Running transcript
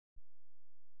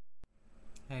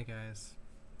Hey guys,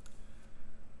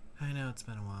 I know it's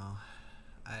been a while.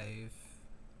 I've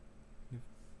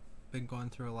been going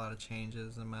through a lot of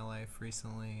changes in my life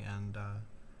recently, and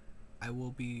I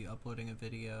will be uploading a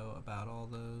video about all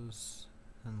those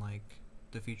and like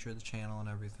the future of the channel and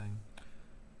everything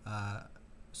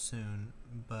soon.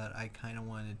 But I kind of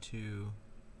wanted to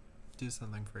do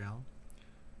something for y'all.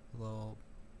 A little,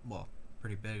 well,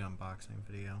 pretty big unboxing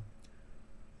video.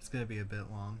 It's gonna be a bit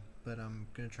long, but I'm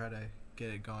gonna try to get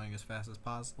it going as fast as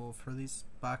possible. For these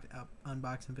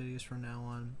unboxing videos from now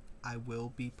on, I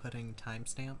will be putting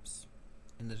timestamps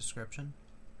in the description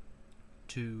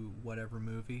to whatever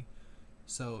movie.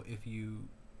 So if you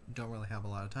don't really have a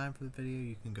lot of time for the video,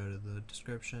 you can go to the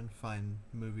description, find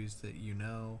movies that you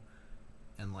know,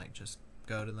 and like just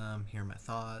go to them, hear my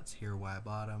thoughts, hear why I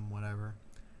bought them, whatever.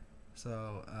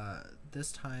 So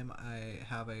this time I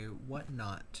have a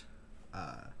WhatNot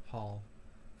haul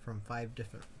from five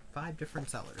different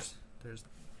sellers. There's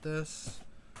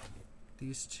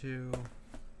these two.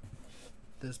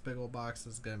 This big old box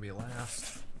is gonna be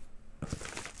last.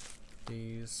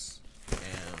 These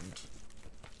and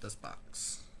this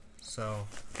box. So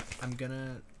I'm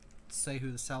gonna say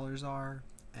who the sellers are,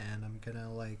 and I'm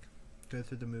gonna like go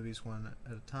through the movies one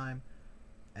at a time,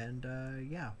 and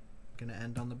yeah, I'm gonna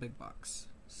end on the big box.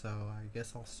 So I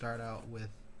guess I'll start out with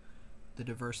the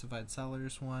diversified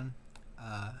sellers one.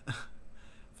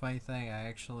 Funny thing, I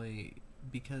actually,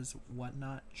 because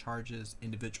WhatNot charges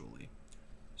individually,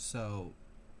 so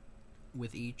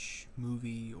with each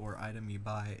movie or item you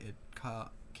buy, it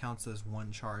counts as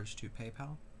one charge to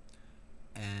PayPal,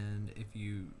 and if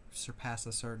you surpass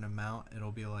a certain amount,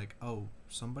 it'll be like, oh,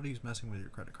 somebody's messing with your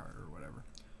credit card or whatever.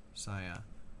 So yeah,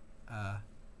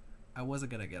 I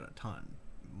wasn't gonna get a ton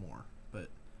more, but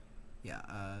yeah,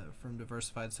 from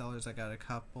diversified sellers I got a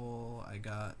couple. I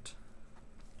got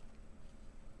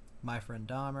My Friend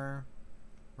Dahmer,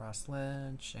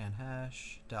 Lynch, Anne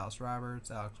Hesh, Dallas Roberts,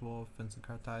 Alex Wolff, Vincent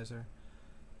Kartheiser.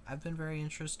 I've been very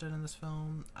interested in this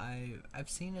film. I've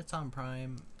seen it's on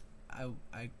Prime.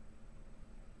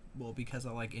 Well, because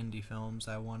I like indie films,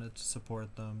 I wanted to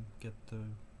support them, get the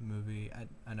movie.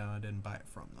 I know I didn't buy it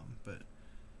from them, but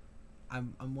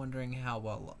I'm wondering how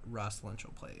well Lynch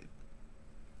will play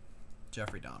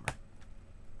Jeffrey Dahmer.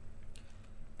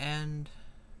 And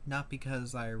not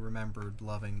because I remembered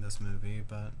loving this movie,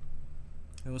 but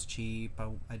it was cheap.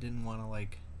 I didn't want to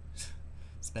like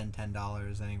spend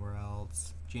 $10 anywhere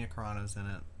else. Gina Carano's in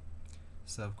it,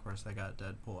 so of course I got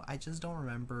Deadpool. I just don't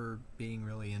remember being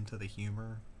really into the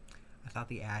humor. I thought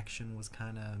the action was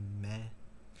kind of meh.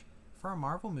 For a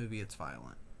Marvel movie, it's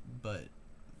violent, but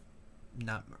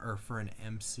not, or for an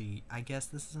MC, I guess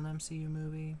this is an MCU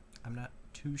movie. I'm not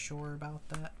too sure about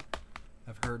that.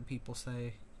 I've heard people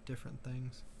say different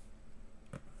things.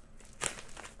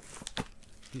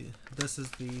 This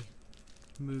is the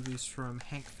movies from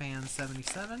Hank Fan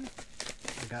 77.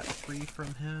 I got 3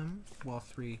 from him. Well,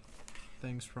 3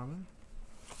 things from him.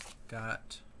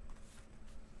 Got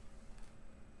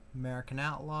American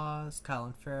Outlaws,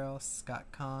 Colin Farrell,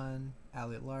 Caan,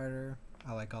 Larter.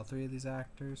 I like all 3 of these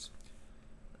actors.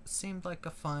 Seemed like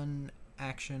a fun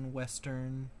action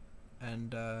western,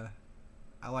 and I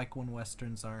like when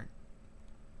westerns aren't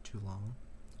too long.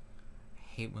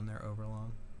 I hate when they're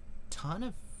overlong. Ton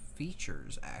of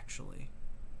features, actually.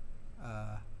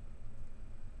 Like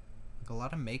a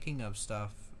lot of making of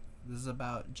stuff. This is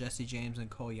about Jesse James and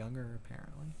Cole Younger,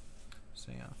 apparently.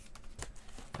 So yeah,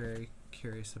 very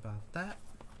curious about that.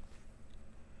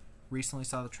 Recently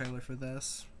saw the trailer for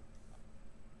this.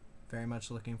 Very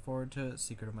much looking forward to it.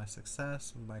 Secret of My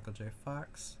Success with Michael J.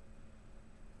 Fox.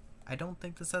 I don't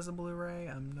think this has a Blu-ray.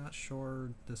 I'm not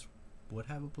sure this would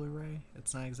have a Blu-ray.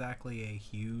 It's not exactly a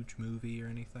huge movie or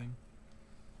anything.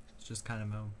 It's just kind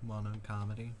of a well-known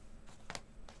comedy.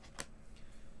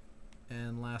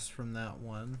 And last from that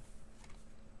one,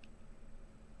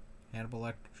 Hannibal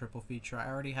Lecter triple feature. I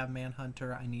already have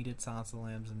Manhunter. I needed Silence of the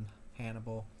Lambs and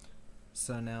Hannibal,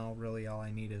 so now really all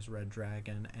I need is Red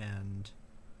Dragon and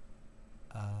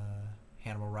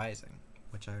Hannibal Rising,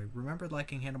 which I remembered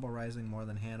liking Hannibal Rising more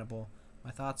than Hannibal. My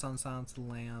thoughts on Silence of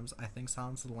the Lambs: I think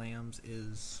Silence of the Lambs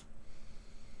is...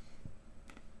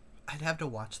 I'd have to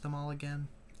watch them all again.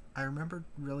 I remember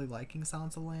really liking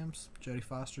Silence of the Lambs. Jodie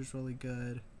Foster's really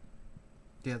good.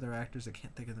 The other actors, I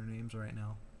can't think of their names right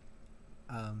now.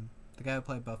 The guy who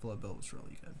played Buffalo Bill was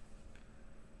really good.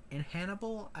 In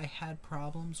Hannibal, I had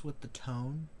problems with the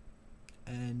tone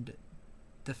and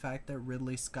the fact that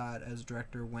Ridley Scott as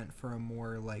director went for a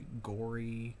more like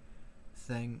gory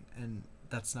thing, and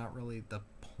that's not really the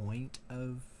point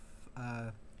of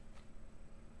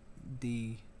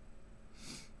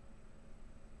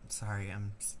sorry,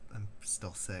 I'm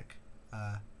still sick.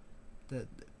 The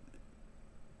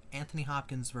Anthony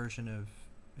Hopkins' version of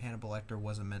Hannibal Lecter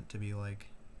wasn't meant to be like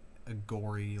a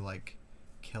gory like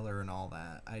killer and all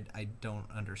that. I don't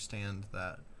understand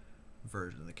that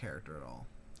version of the character at all.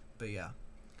 But yeah,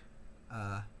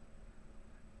 I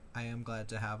am glad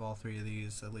to have all three of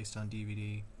these at least on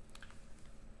DVD.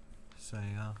 So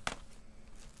yeah,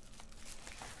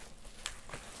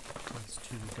 that's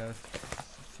two to go.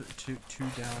 Two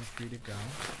down, three to go.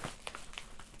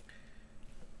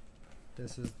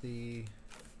 This is the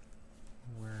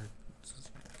where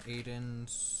Aiden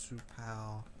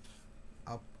Supal.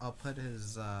 I'll put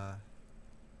his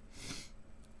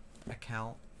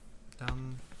account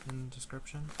down in the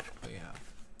description. But yeah,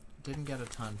 didn't get a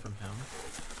ton from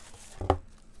him.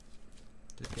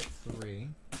 Did get 3.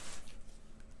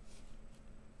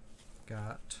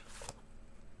 Got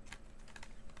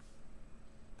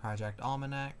Project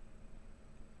Almanac.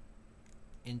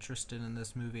 Interested in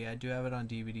this movie. I do have it on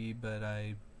DVD, but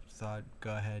I thought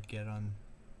go ahead, get it on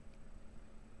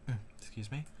excuse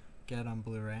me, get it on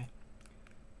Blu-ray.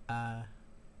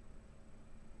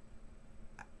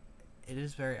 It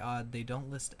is very odd. They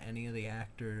don't list any of the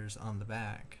actors on the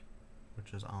back,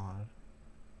 which is odd.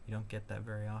 You don't get that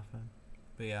very often.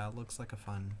 But yeah, it looks like a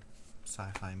fun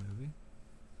sci-fi movie.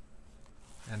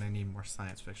 And I need more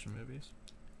science fiction movies.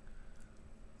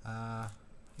 I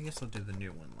guess I'll do the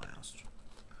new one last.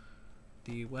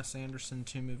 The Wes Anderson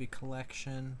 2-movie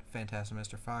collection, Fantastic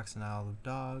Mr. Fox and Isle of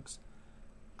Dogs.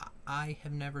 I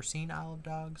have never seen Isle of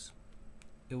Dogs.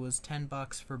 It was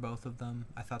 $10 for both of them.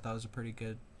 I thought that was a pretty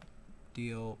good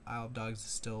deal. Isle of Dogs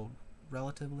is still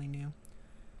relatively new.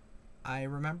 I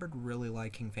remembered really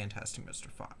liking Fantastic Mr.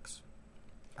 Fox.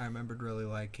 I remembered really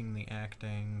liking the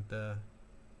acting, the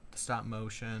stop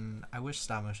motion. I wish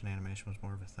stop motion animation was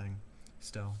more of a thing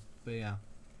still. But yeah,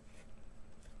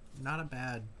 not a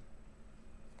bad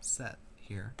set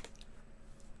here.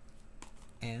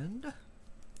 And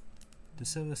the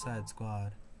Suicide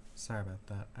Squad. Sorry about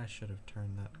that. I should have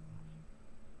turned that off.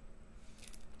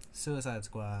 Suicide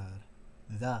Squad.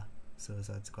 The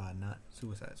Suicide Squad, not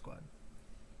Suicide Squad.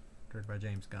 Directed by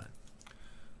James Gunn.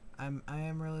 I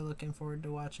am really looking forward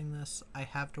to watching this. I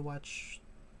have to watch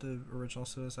the original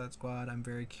Suicide Squad. I'm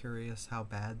very curious how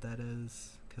bad that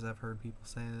is, because I've heard people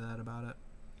say that about it.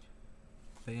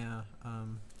 But yeah,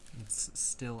 it's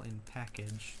still in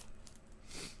package.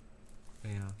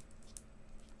 But yeah.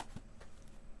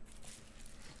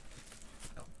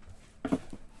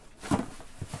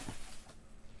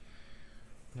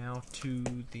 Now to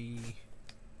the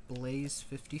Blaze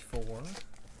 54.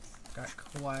 Got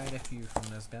quite a few from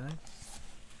this guy.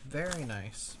 Very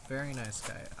nice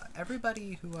guy.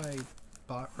 Everybody who I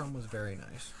bought from was very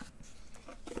nice.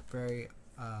 Very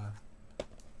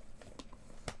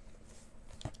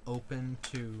open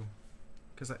to,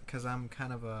 cause I'm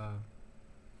kind of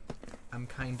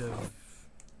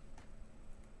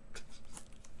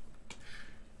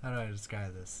how do I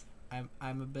describe this?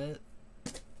 I'm a bit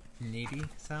needy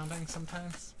sounding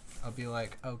sometimes. I'll be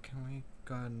like, oh, can we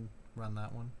go ahead and run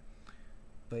that one?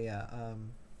 But yeah,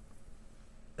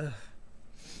 got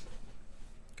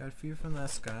a few from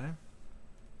this guy.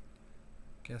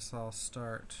 Guess I'll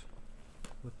start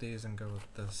with these and go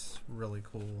with this really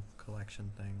cool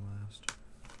collection thing last.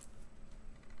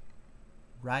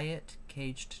 Riot,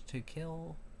 Caged to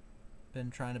Kill. Been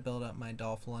trying to build up my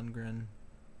Dolph Lundgren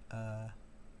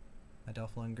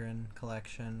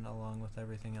collection along with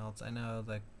everything else. I know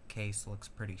the case looks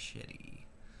pretty shitty,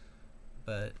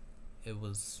 but it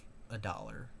was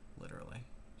 $1 literally,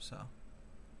 so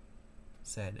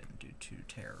say I didn't do too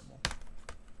terrible.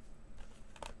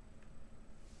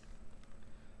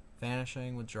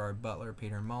 Vanishing with Gerard, Butler,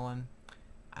 Peter Mullen.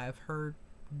 I've heard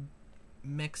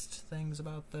mixed things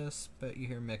about this, but you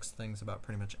hear mixed things about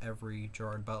pretty much every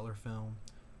Gerard Butler film.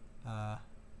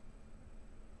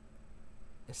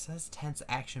 It says tense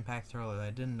action-packed thriller. I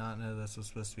did not know this was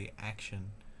supposed to be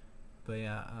action. But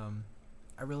yeah,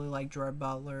 I really like Gerard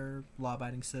Butler,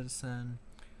 Law-Abiding Citizen,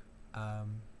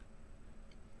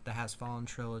 the Has Fallen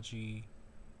trilogy.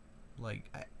 Like,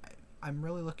 I'm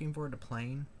really looking forward to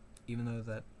Plane, even though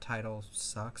that title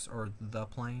sucks, or The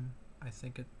Plane, I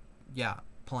think it, yeah,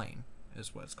 Plane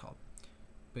is what it's called.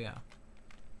 But yeah,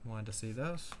 wanted to see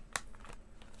those.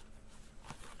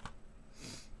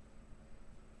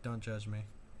 Don't judge me.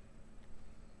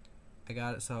 I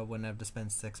got it so I wouldn't have to spend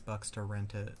 $6 to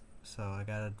rent it, so I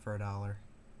got it for $1.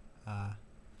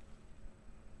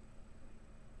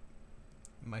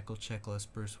 Michael Chiklis,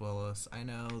 Bruce Willis. I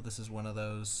know this is one of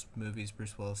those movies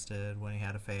Bruce Willis did when he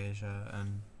had aphasia,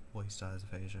 and, well, he still has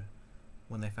aphasia,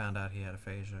 when they found out he had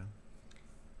aphasia.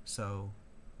 So,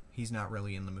 he's not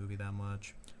really in the movie that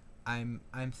much. I'm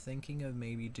thinking of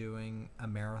maybe doing a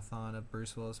marathon of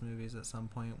Bruce Willis movies at some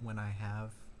point when I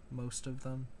have most of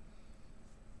them.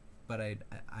 But I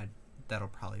that'll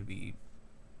probably be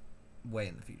way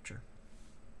in the future.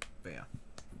 But yeah.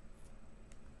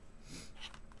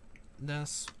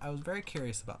 This, I was very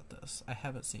curious about this. I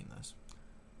haven't seen this.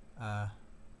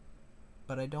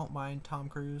 But I don't mind Tom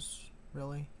Cruise,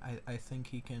 really. I think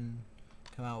he can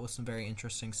come out with some very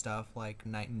interesting stuff like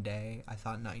Night and Day. I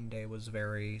thought Night and Day was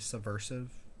very subversive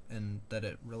and that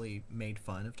it really made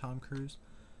fun of Tom Cruise.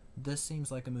 This seems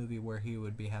like a movie where he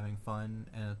would be having fun,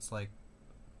 and it's like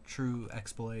true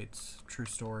exploits, true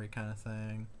story kind of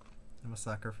thing. I'm a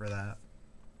sucker for that.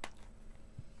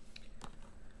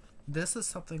 This is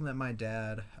something that my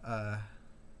dad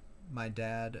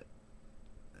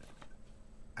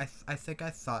I think I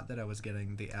thought that I was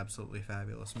getting the Absolutely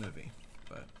Fabulous movie,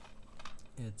 but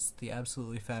it's the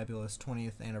Absolutely Fabulous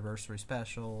 20th Anniversary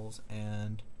Specials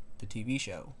and the TV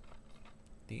show.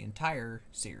 The entire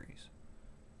series.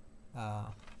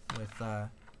 With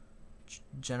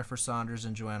Jennifer Saunders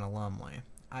and Joanna Lumley.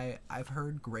 I've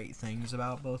heard great things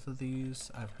about both of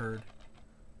these. I've heard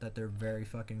that they're very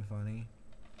fucking funny,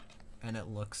 and it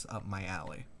looks up my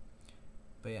alley.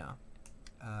 But yeah,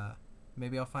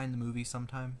 maybe I'll find the movie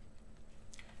sometime.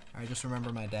 I just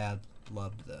remember my dad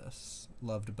loved this,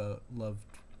 loved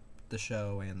the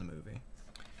show and the movie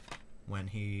when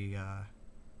he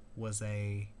was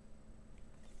a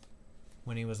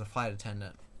flight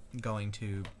attendant going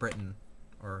to Britain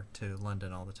or to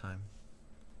London all the time.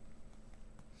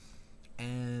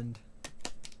 And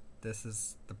this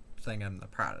is the thing I'm the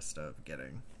proudest of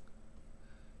getting.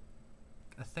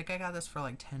 I think I got this for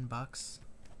like $10.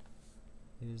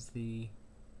 It is the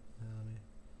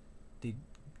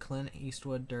Clint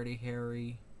Eastwood Dirty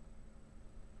Harry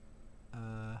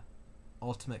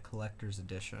Ultimate Collector's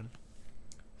Edition.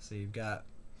 So you've got,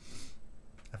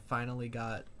 I finally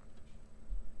got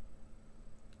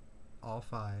all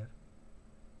 5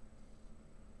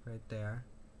 right there.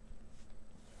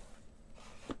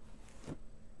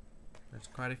 There's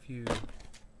quite a few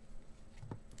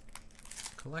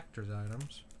collector's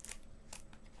items.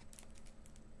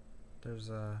 There's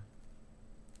a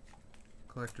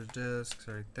collector's discs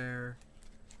right there.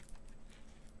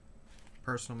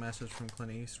 Personal message from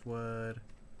Clint Eastwood.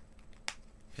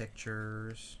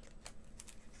 Pictures.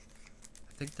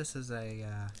 I think this is a,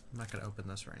 I'm not going to open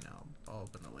this right now. I'll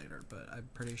open it later, but I'm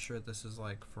pretty sure this is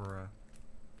like for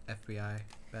a FBI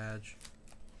badge.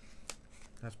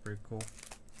 That's pretty cool.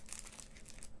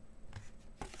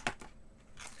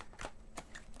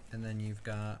 And then you've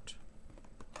got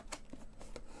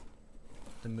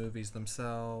the movies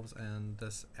themselves and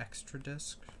this extra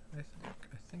disc, I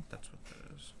think that's what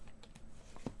that is.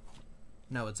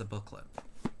 No, it's a booklet.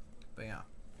 But yeah.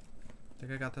 I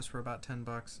think I got this for about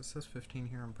 $10. It says 15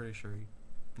 here. I'm pretty sure he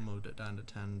moved it down to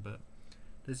 10, but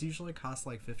this usually costs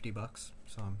like $50,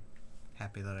 so I'm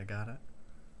happy that I got it.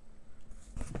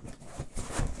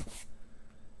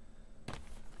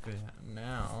 But yeah,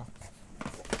 now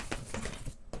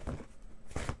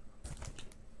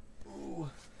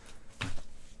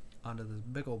onto this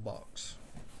big old box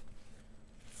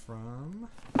from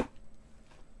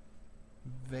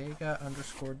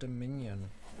Vega_Dominion.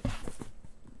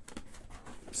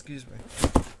 Excuse me.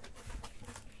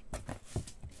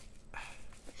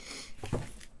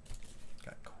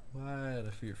 Got quite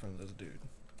a few from this dude.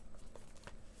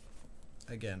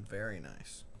 Again, very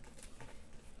nice.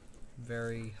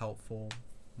 Very helpful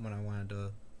when I wanted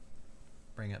to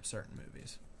bring up certain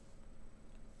movies.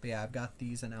 But yeah, I've got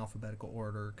these in alphabetical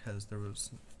order because there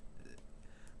was...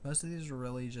 most of these are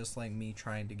really just like me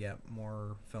trying to get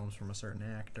more films from a certain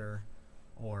actor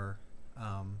or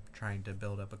trying to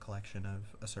build up a collection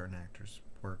of a certain actor's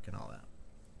work and all that.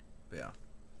 But yeah.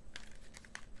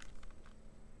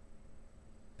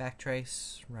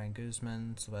 Backtrace, Ryan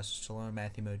Guzman, Sylvester Stallone,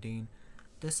 Matthew Modine.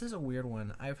 This is a weird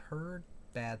one. I've heard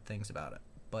bad things about it,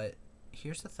 but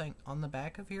here's the thing. On the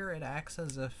back of here, it acts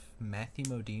as if Matthew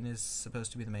Modine is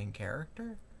supposed to be the main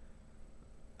character.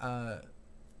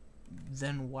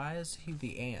 Then why is he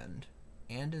the and?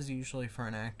 And is usually for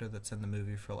an actor that's in the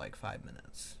movie for like 5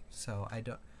 minutes. So I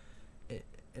don't... It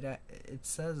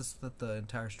says that the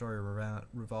entire story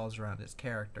revolves around his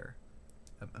character.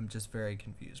 I'm just very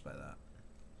confused by that.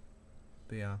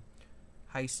 But yeah.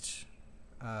 Heist.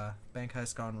 Bank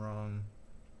heist gone wrong.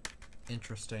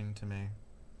 Interesting to me.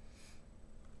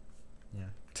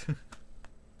 Yeah.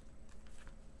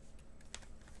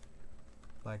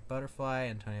 Black Butterfly,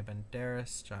 Antonio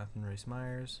Banderas, Jonathan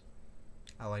Rhys-Meyers.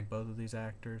 I like both of these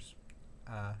actors.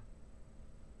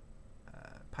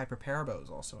 Piper Perabo is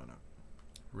also in it.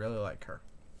 Really like her.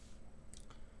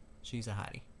 She's a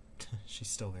hottie. She's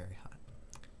still very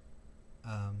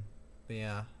hot. But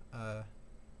yeah,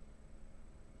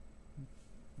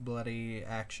 bloody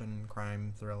action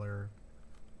crime thriller.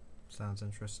 Sounds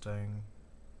interesting.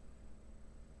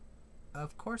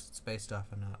 Of course it's based off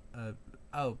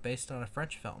based on a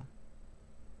French film.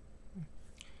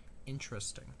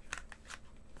 Interesting.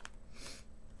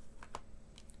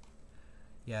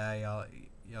 Yeah, y'all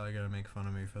are gonna make fun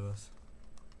of me for this.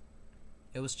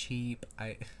 It was cheap.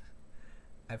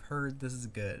 I've heard this is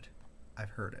good.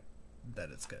 I've heard it. That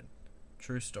it's good.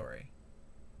 True story.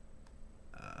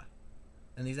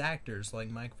 And these actors like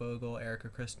Mike Vogel, Erica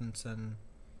Christensen,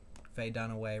 Faye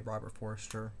Dunaway, Robert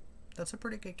Forster, that's a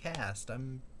pretty good cast.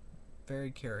 I'm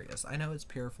very curious. I know it's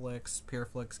Pureflix.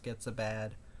 Pureflix gets a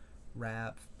bad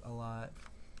rap a lot,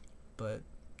 but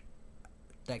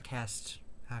that cast,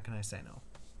 how can I say no?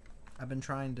 I've been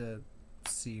trying to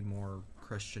see more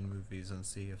Christian movies and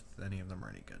see if any of them are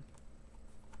any good.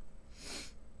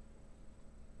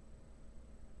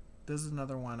 This is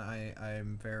another one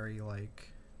I'm very like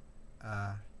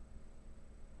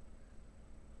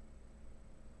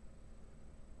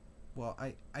well,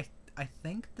 I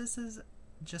think this is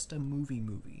just a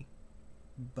movie,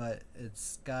 but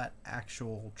it's got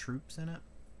actual troops in it.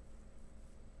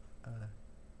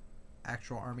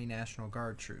 Actual Army National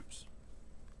Guard troops.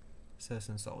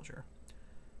 Citizen Soldier.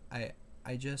 I'm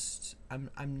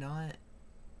not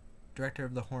director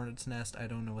of the Hornet's Nest. I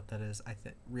don't know what that is. I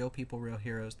think Real People, Real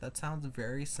Heroes. That sounds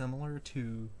very similar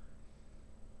to.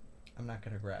 I'm not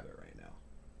gonna grab it right now,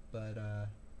 but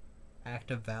Act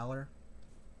of Valor.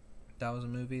 That was a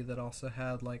movie that also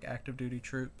had like active duty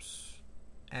troops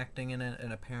acting in it,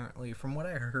 and apparently, from what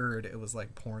I heard, it was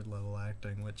like porn level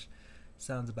acting, which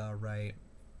sounds about right.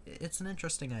 It's an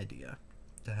interesting idea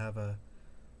to have a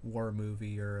war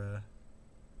movie or a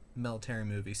military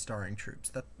movie starring troops.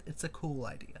 That it's a cool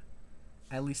idea.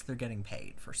 At least they're getting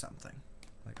paid for something.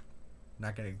 Like,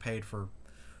 not getting paid for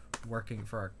working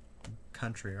for our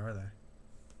country, are they?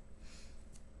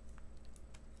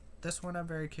 This one I'm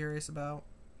very curious about.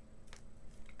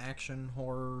 Action,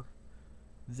 horror,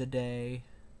 The Day.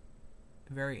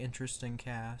 Very interesting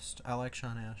cast. I like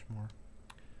Shawn Ashmore.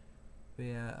 But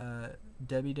yeah,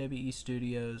 WWE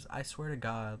Studios. I swear to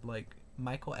God, like,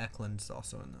 Michael Eklund's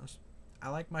also in those. I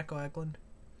like Michael Eklund.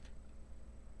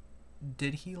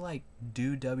 Did he like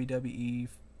do WWE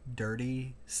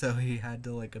dirty so he had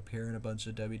to like appear in a bunch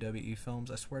of WWE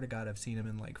films? I swear to God, I've seen him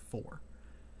in like 4.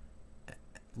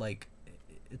 Like,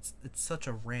 it's such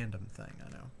a random thing,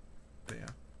 I know. But yeah,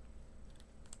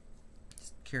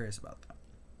 just curious about that.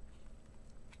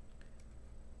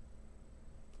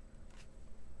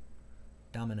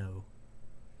 Domino.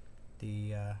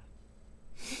 The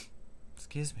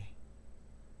excuse me.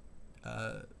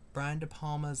 Brian De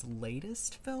Palma's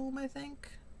latest film, I think.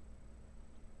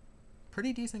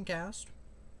 Pretty decent cast.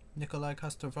 Nikolai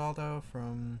Coster-Waldau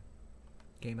from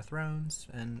Game of Thrones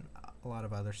and a lot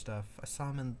of other stuff. I saw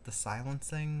him in The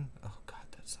Silencing. Oh God,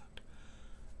 that sucked.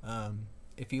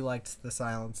 If you liked The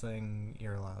Silencing,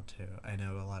 you're allowed to. I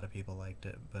know a lot of people liked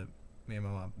it, but me and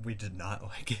my mom, we did not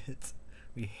like it.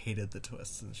 We hated the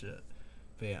twists and shit.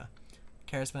 But yeah,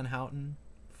 Karis Van Houten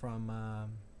from I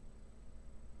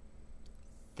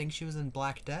think she was in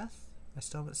Black Death. I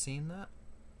still haven't seen that.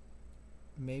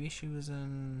 Maybe she was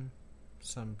in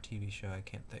some TV show, I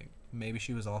can't think. Maybe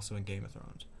she was also in Game of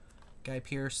Thrones. Guy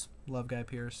Pearce, love Guy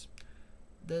Pearce.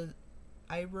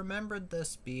 I remembered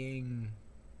this being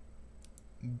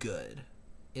good.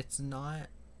 It's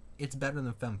better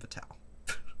than Femme Fatale.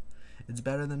 It's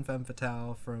better than Femme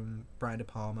Fatale from Brian De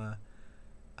Palma.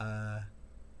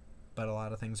 But a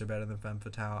lot of things are better than Femme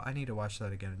Fatale. I need to watch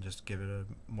that again and just give it a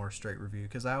more straight review,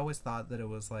 because I always thought that it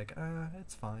was like,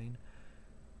 it's fine.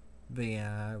 But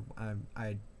yeah,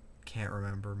 I can't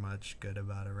remember much good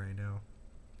about it right now.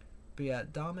 But yeah,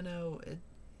 Domino,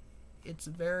 it's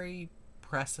very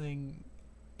pressing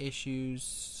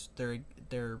issues.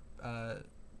 It's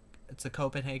a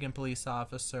Copenhagen police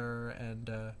officer and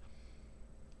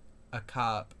a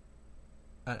cop,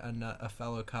 a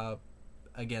fellow cop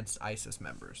against ISIS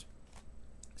members.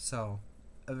 So,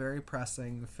 a very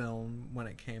pressing film when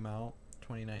it came out,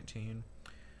 2019.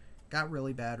 Got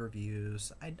really bad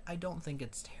reviews. I don't think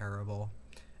it's terrible.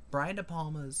 Brian De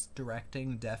Palma's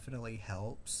directing definitely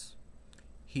helps.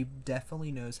 He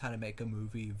definitely knows how to make a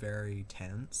movie very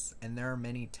tense, and there are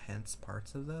many tense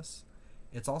parts of this.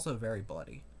 It's also very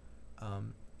bloody,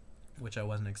 which I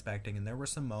wasn't expecting, and there were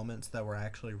some moments that were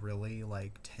actually really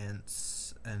like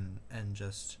tense and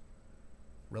just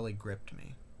really gripped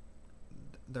me.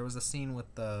 There was a scene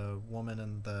with the woman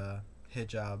in the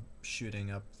hijab shooting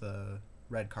up the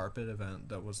red carpet event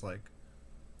that was like,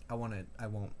 I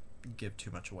won't give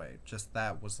too much away. Just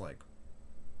that was like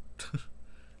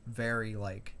very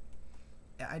like,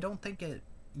 I don't think it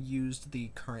used the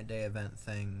current day event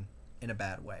thing in a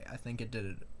bad way. I think it did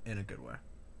it in a good way.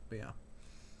 But yeah,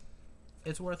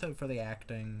 it's worth it for the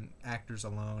actors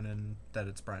alone, and that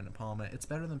it's Brian De Palma. It's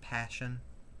better than Passion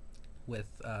with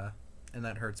and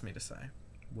that hurts me to say,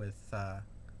 with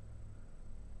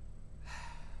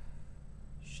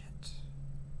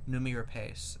Noomi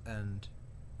Rapace and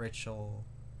Rachel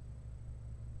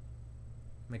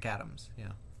McAdams.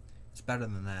 Yeah, it's better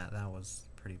than that. That was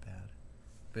pretty bad.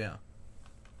 But yeah,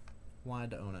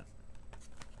 wanted to own it.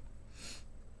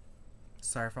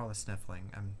 Sorry for all the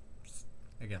sniffling. I'm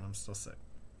still sick.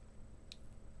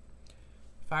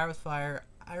 Fire with Fire.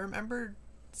 I remember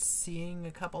seeing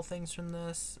a couple things from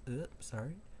this.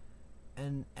 Sorry.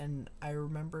 And I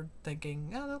remember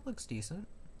thinking, oh, that looks decent.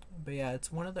 But yeah,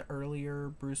 it's one of the earlier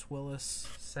Bruce Willis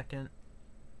second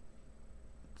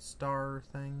star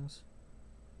things.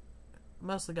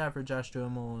 Mostly got for Josh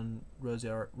Duhamel and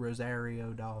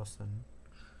Rosario Dawson.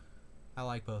 I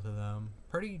like both of them.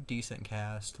 Pretty decent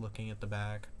cast looking at the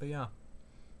back. But yeah,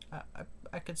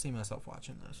 I could see myself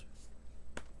watching this.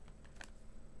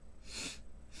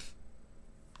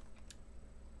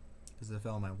 This is a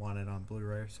film I wanted on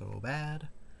Blu-ray so bad.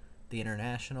 The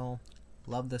International.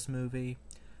 Love this movie.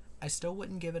 I still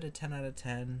wouldn't give it a 10 out of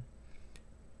 10.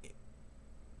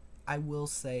 I will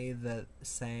say that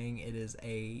saying it is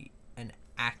an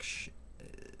action...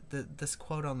 This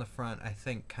quote on the front, I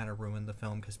think, kind of ruined the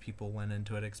film because people went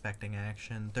into it expecting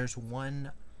action. There's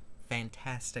one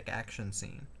fantastic action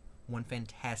scene. One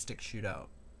fantastic shootout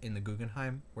in the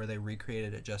Guggenheim where they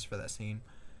recreated it just for that scene.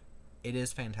 It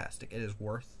is fantastic. It is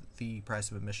worth the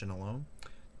price of admission alone.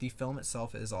 The film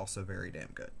itself is also very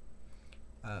damn good.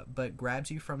 But grabs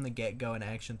you from the get-go an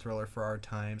action thriller for our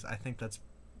times. I think that's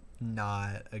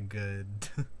not a good...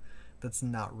 that's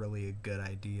not really a good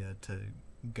idea to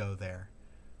go there.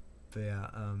 But yeah,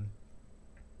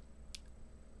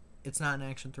 it's not an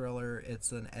action thriller.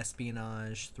 It's an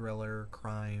espionage, thriller,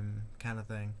 crime kind of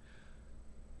thing.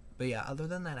 But yeah, other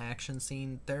than that action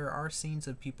scene, there are scenes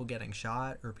of people getting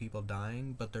shot or people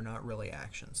dying, but they're not really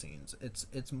action scenes.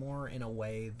 It's more in a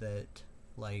way that,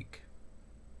 like...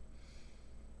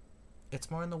 It's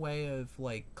more in the way of,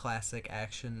 like, classic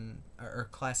action or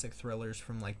classic thrillers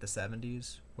from, like, the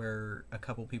 70s, where a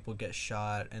couple people get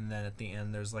shot and then at the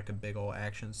end there's, like, a big old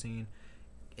action scene.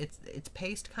 It's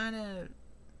paced kind of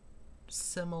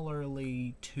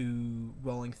similarly to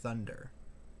Rolling Thunder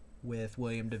with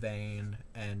William Devane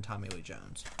and Tommy Lee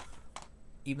Jones.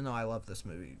 Even though I love this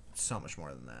movie so much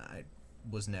more than that, I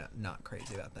was not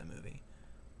crazy about that movie.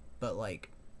 But,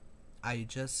 like, I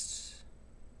just...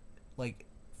 Like...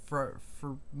 For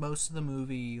most of the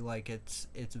movie, like, it's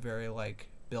very, like,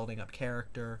 building up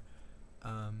character,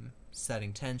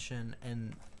 setting tension,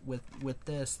 and with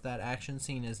this, that action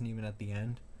scene isn't even at the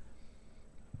end.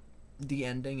 The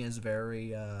ending is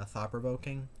very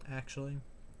thought-provoking, actually.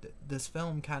 This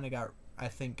film kind of got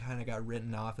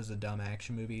written off as a dumb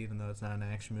action movie, even though it's not an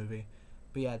action movie.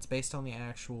 But yeah, it's based on the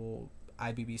actual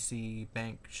IBBC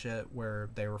bank shit where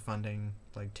they were funding,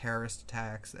 like, terrorist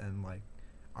attacks and, like,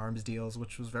 arms deals,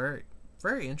 which was very,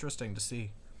 very interesting to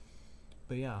see.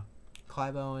 But yeah,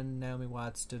 Clive Owen, Naomi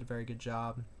Watts did a very good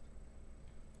job.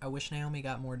 I wish Naomi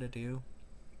got more to do,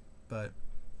 but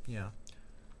yeah,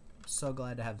 so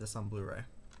glad to have this on Blu-ray.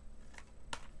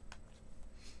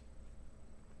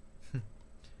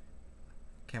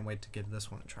 Can't wait to give this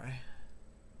one a try.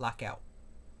 Lockout.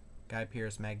 Guy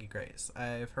Pearce, Maggie Grace.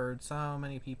 I've heard so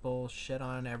many people shit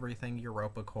on everything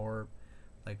Europa Corp,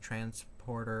 like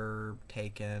Transporter,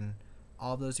 Taken,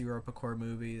 all those Europa Corp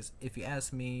movies. If you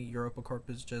ask me, Europa Corp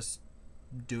is just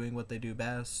doing what they do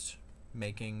best,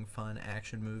 making fun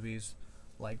action movies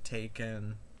like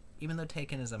Taken. Even though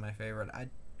Taken isn't my favorite,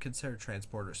 I'd consider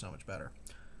Transporter so much better.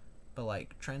 But,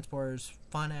 like, Transporter's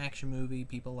fun action movie,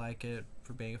 people like it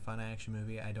for being a fun action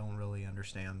movie. I don't really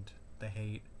understand the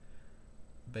hate.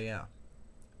 But yeah,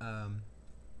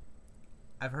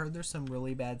 I've heard there's some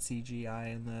really bad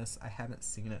CGI in this. I haven't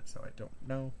seen it, so I don't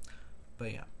know.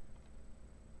 But yeah,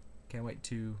 can't wait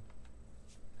to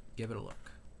give it a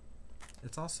look.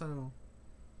 It's also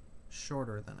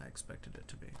shorter than I expected it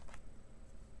to be.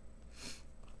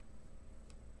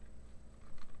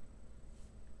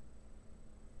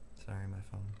 Sorry, my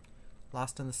phone.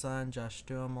 Lost in the Sun, Josh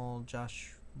Duhamel,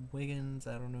 Josh Wiggins,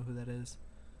 I don't know who that is.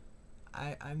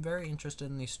 I'm very interested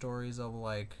in these stories of,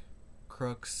 like,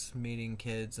 crooks meeting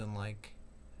kids and, like...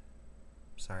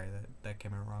 Sorry, that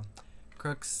came out wrong.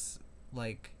 Crooks,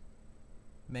 like,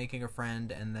 making a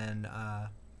friend and then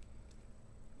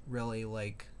really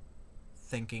like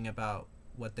thinking about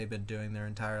what they've been doing their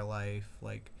entire life.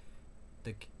 Like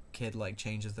the kid like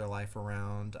changes their life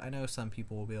around. I know some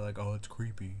people will be like, oh, it's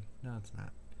creepy. No, it's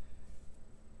not.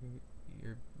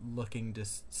 You're looking to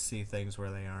see things where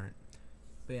they aren't.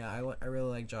 But yeah, I really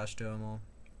like Josh Duhamel,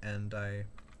 and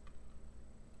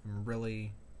I'm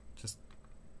really just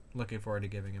looking forward to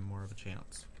giving him more of a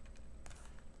chance.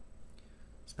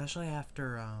 Especially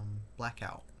after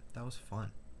Blackout. That was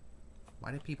fun.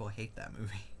 Why did people hate that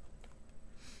movie?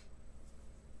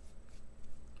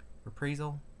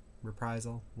 Reprisal,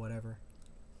 whatever.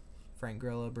 Frank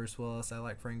Grillo, Bruce Willis. I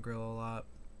like Frank Grillo a lot.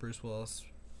 Bruce Willis.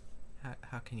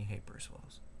 How can you hate Bruce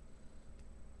Willis?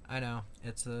 I know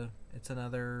it's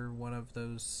another one of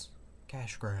those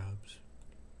cash grabs,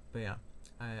 but yeah,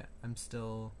 I'm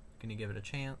still gonna give it a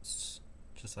chance,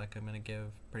 just like I'm gonna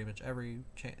give pretty much every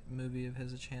movie of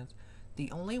his a chance.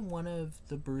 The only one of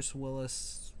the Bruce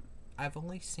Willis, I've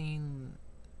only seen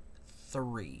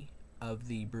 3 of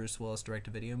the Bruce Willis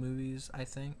direct-to-video movies. I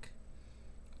think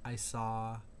I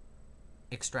saw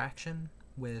Extraction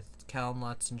with Colin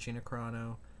and Gina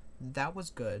Carano. That was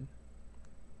good.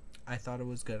 I thought it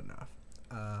was good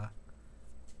enough.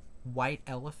 White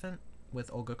Elephant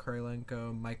with Olga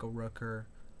Kurylenko, Michael Rooker.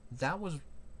 That was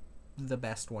the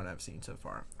best one I've seen so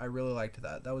far. I really liked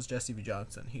that. That was Jesse V.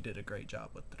 Johnson. He did a great job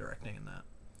with the directing in that.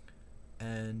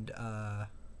 And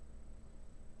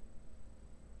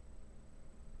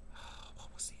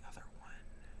what was the other one?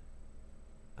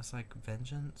 It was like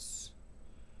Vengeance.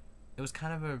 It was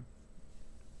kind of a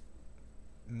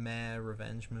meh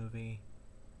revenge movie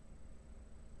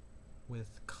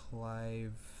with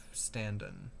Clive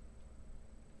Standen.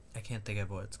 I can't think of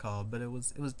what it's called, but it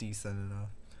was decent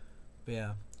enough. But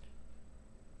yeah,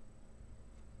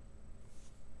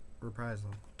 Reprisal.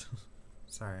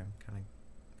 Sorry, I'm kind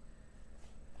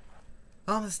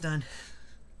of almost done.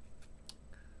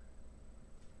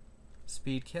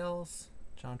 Speed Kills,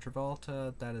 John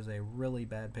Travolta. That is a really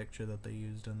bad picture that they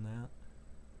used in that.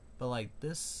 But like,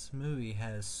 this movie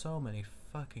has so many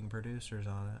fucking producers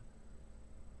on it.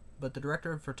 But the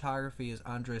director of photography is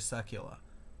Andres Sekula.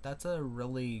 That's a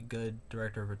really good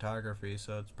director of photography,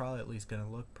 so it's probably at least going to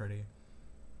look pretty.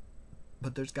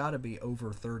 But there's got to be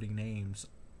over 30 names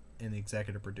in the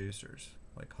executive producers.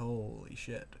 Like, holy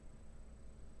shit.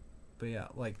 But yeah,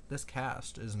 like, this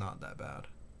cast is not that bad.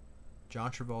 John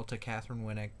Travolta, Catherine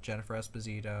Winnick, Jennifer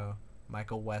Esposito,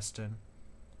 Michael Weston,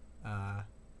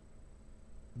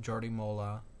 Jordi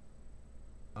Mola,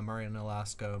 Amarian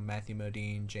Nolasco, Matthew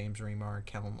Modine, James Remar,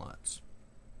 Kellen Lutz.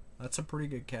 That's a pretty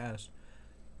good cast.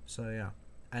 So yeah,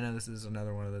 I know this is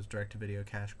another one of those direct-to-video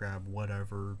cash grab,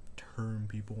 whatever term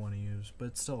people want to use, but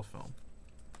it's still a film.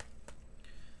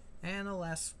 And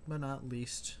last but not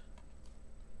least,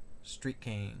 Street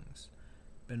Kings.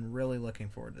 Been really looking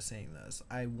forward to seeing this.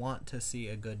 I want to see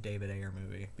a good David Ayer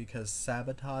movie, because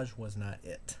Sabotage was not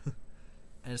it.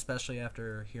 And especially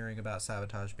after hearing about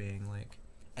Sabotage being like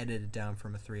edited down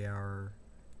from a 3-hour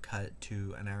cut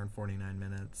to an hour and 49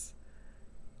 minutes,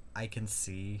 I can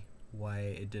see why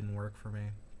it didn't work for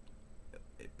me,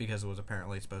 because it was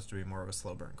apparently supposed to be more of a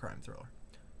slow burn crime thriller.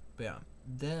 But yeah,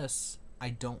 this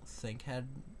I don't think had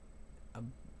a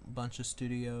bunch of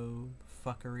studio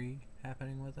fuckery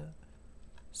happening with it,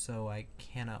 so I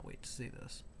cannot wait to see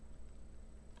this.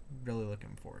 Really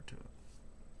looking forward to it.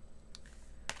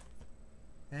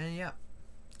 And yeah,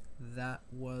 that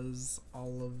was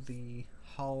all of the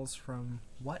hauls from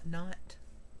WhatNot.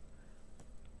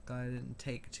 Glad I didn't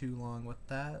take too long with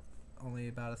that. Only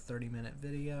about a 30-minute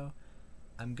video.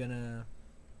 I'm gonna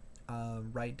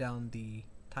write down the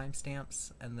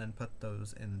timestamps and then put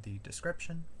those in the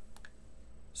description.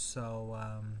 So,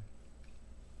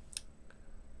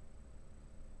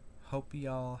 hope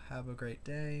y'all have a great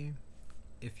day.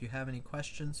 If you have any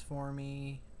questions for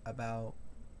me about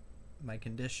my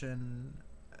condition,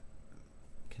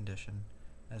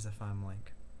 as if I'm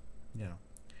like, you know,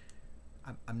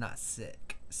 I'm not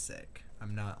sick.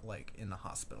 I'm not like in the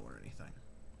hospital or anything.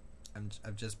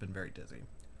 I've just been very dizzy.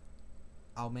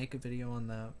 I'll make a video on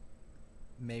that.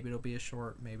 Maybe it'll be a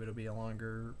short, maybe it'll be a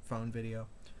longer phone video,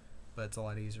 but it's a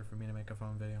lot easier for me to make a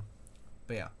phone video.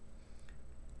 But yeah,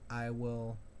 I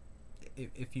will,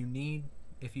 if you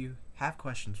have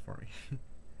questions for me,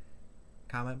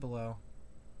 comment below.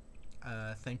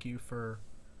 Thank you for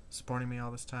supporting me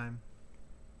all this time.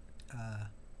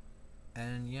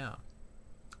 And yeah,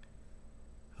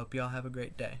 hope y'all have a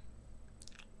great day.